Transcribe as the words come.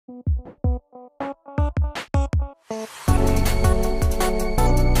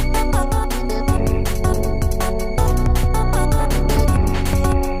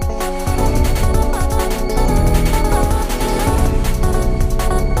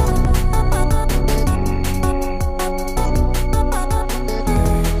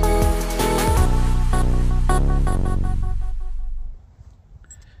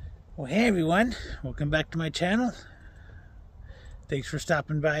everyone, welcome back to my channel. Thanks for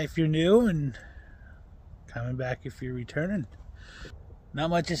stopping by if you're new and coming back if you're returning.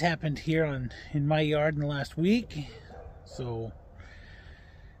 Not much has happened here in my yard in the last week, so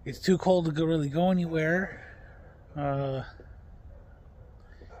it's too cold to really go anywhere.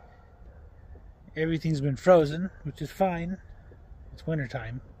 Everything's been frozen, which is fine. It's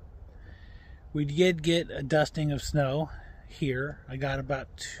wintertime. We did get a dusting of snow here. I got about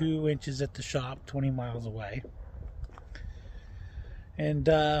 2 inches at the shop 20 miles away. And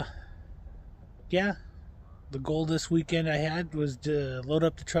yeah, the goal this weekend I had was to load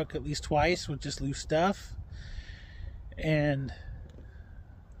up the truck at least twice with just loose stuff and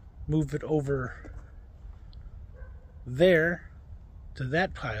move it over there to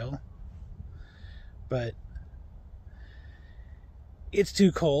that pile. But it's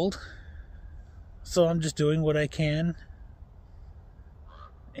too cold, so I'm just doing what I can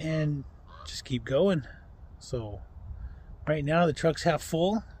and just keep going. So right now the truck's half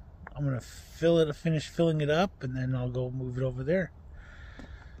full. I'm gonna finish filling it up, and then I'll go move it over there.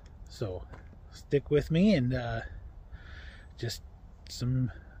 So stick with me, and just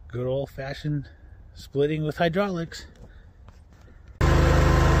some good old-fashioned splitting with hydraulics.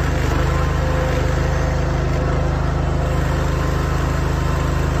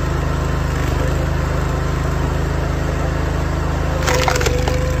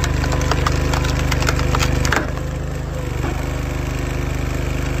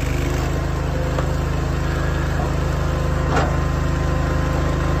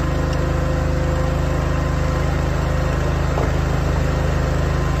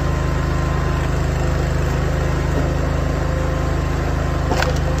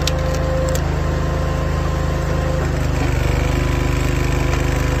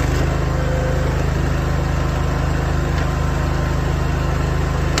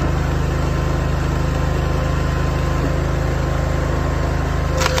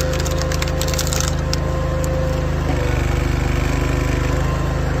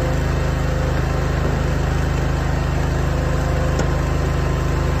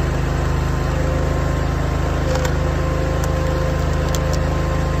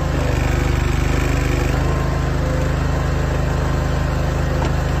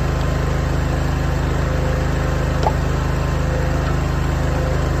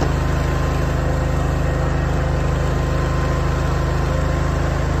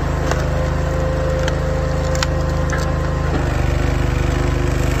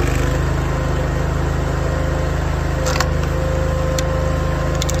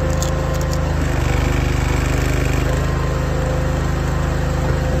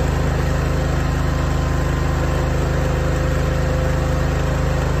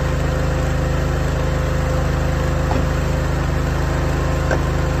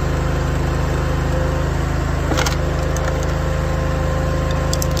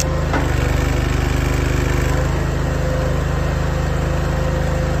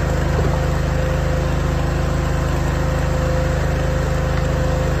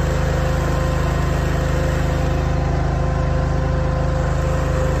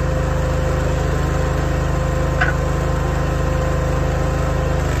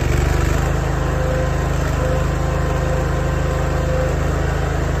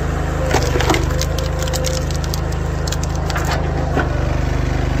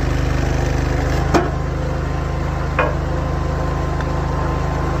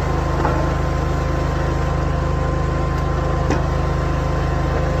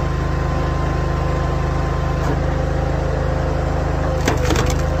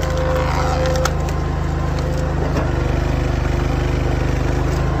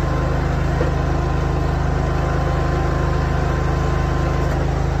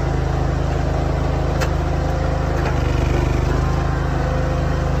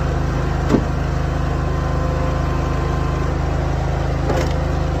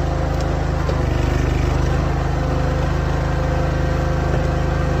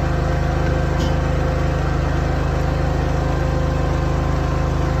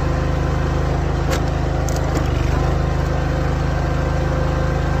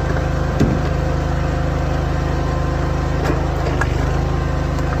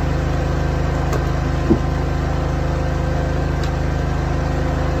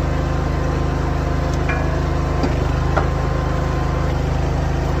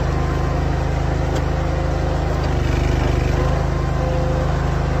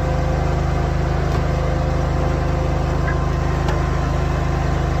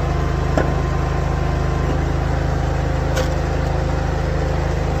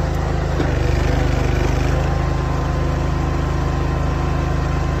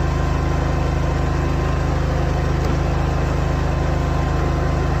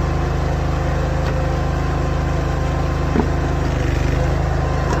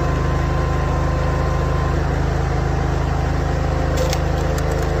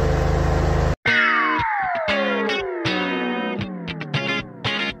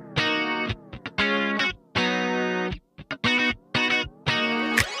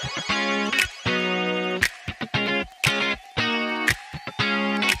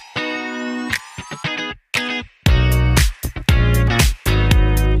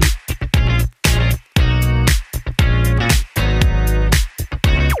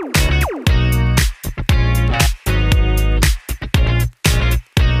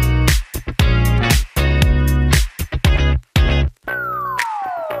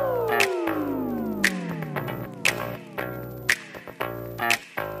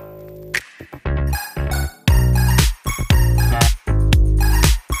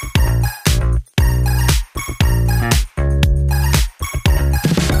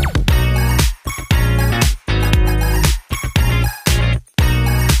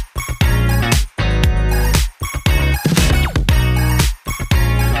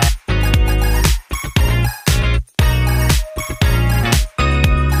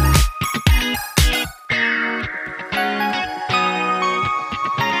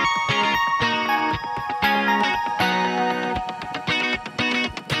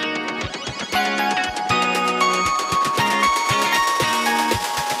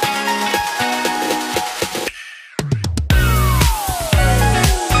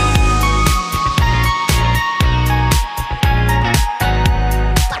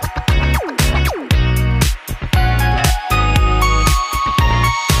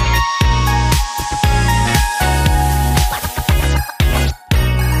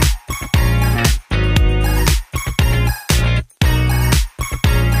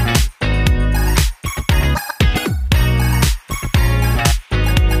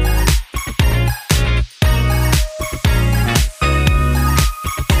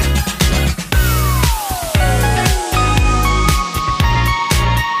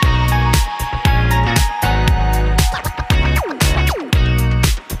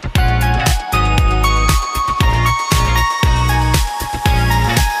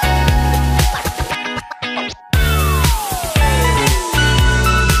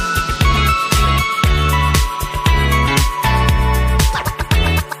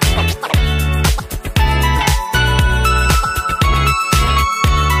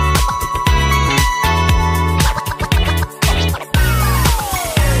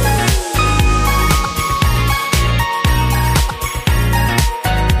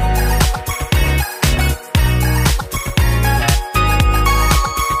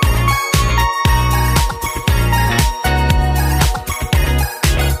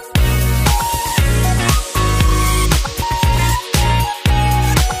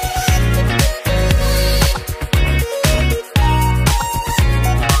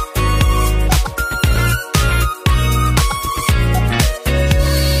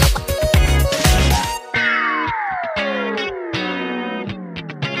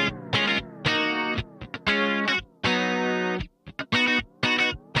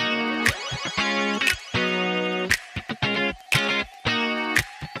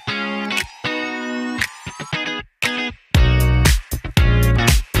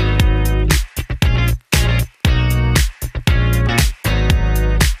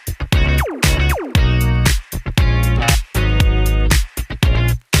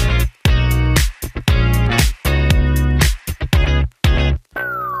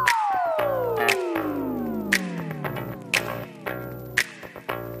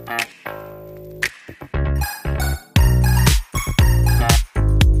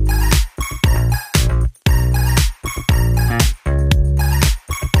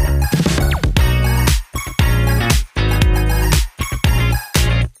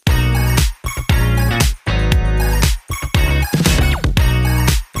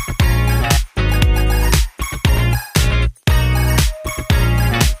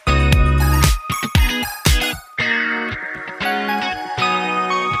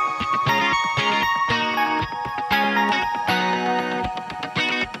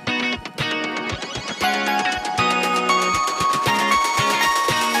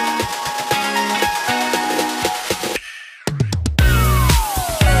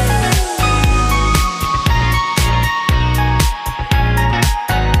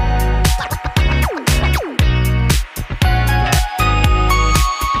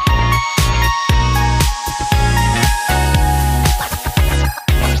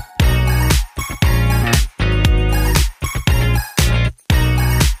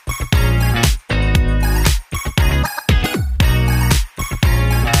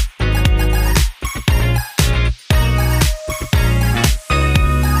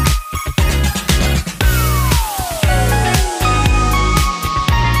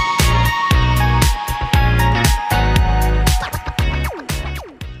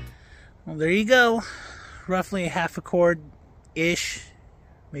 there you go. Roughly a half a cord-ish.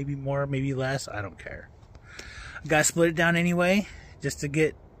 Maybe more, maybe less. I don't care. I gotta split it down anyway, just to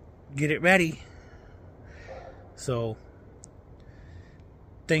get it ready. So,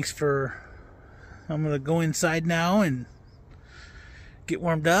 thanks for... I'm gonna go inside now and get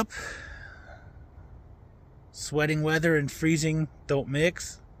warmed up. Sweating weather and freezing don't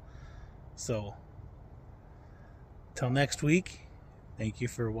mix. So, till next week, thank you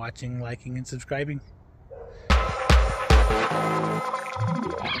for watching, liking, and subscribing.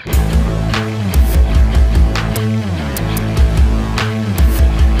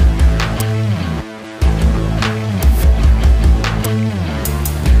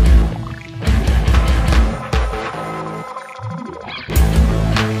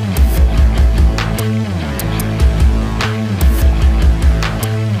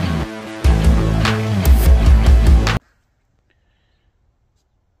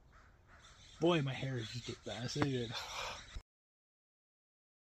 Boy, my hair is just bad.